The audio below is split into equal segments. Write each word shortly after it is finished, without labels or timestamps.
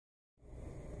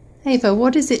Ava,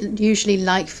 what is it usually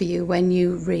like for you when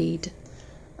you read?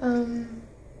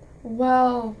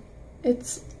 Well,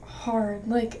 it's hard.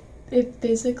 Like, it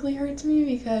physically hurts me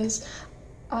because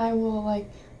I will, like,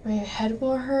 my head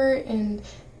will hurt and,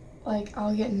 like,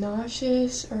 I'll get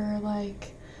nauseous or,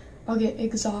 like, I'll get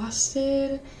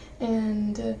exhausted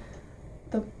and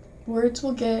the words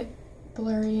will get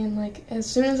blurry and, like, as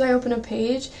soon as I open a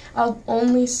page, I'll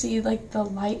only see, like, the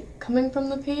light coming from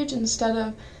the page instead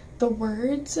of the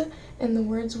words, and the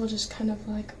words will just kind of,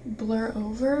 like, blur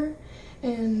over,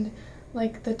 and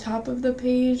like the top of the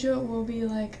page will be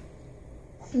like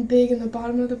big and the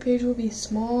bottom of the page will be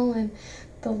small and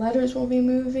the letters will be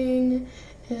moving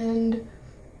and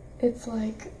it's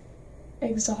like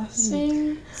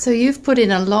exhausting. So you've put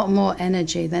in a lot more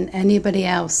energy than anybody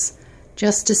else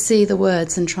just to see the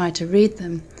words and try to read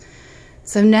them.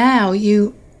 So now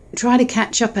you try to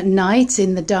catch up at night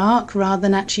in the dark rather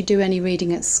than actually do any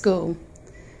reading at school.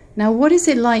 Now, what is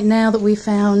it like now that we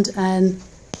found an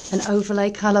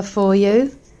overlay colour for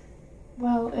you?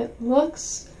 Well, it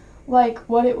looks like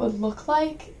what it would look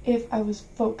like if I was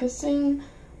focusing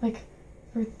like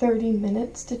for 30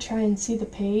 minutes to try and see the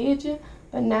page,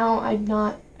 but now I'm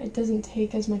not, it doesn't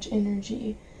take as much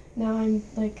energy. Now I'm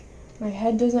like, my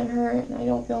head doesn't hurt and I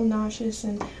don't feel nauseous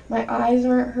and my eyes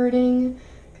aren't hurting,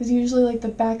 because usually like the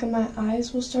back of my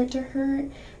eyes will start to hurt,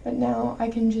 but now I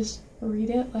can just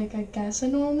read it like I guess a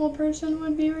normal person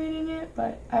would be reading it,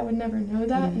 but I would never know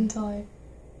that until I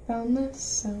found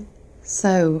this.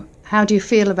 So how do you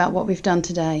feel about what we've done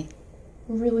today?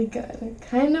 Really good.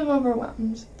 Kind of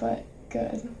overwhelmed, but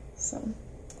good. So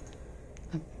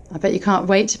I bet you can't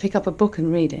wait to pick up a book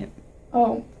and read it.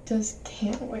 oh, just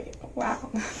can't wait. Wow.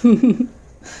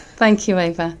 Thank you,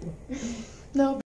 Ava. No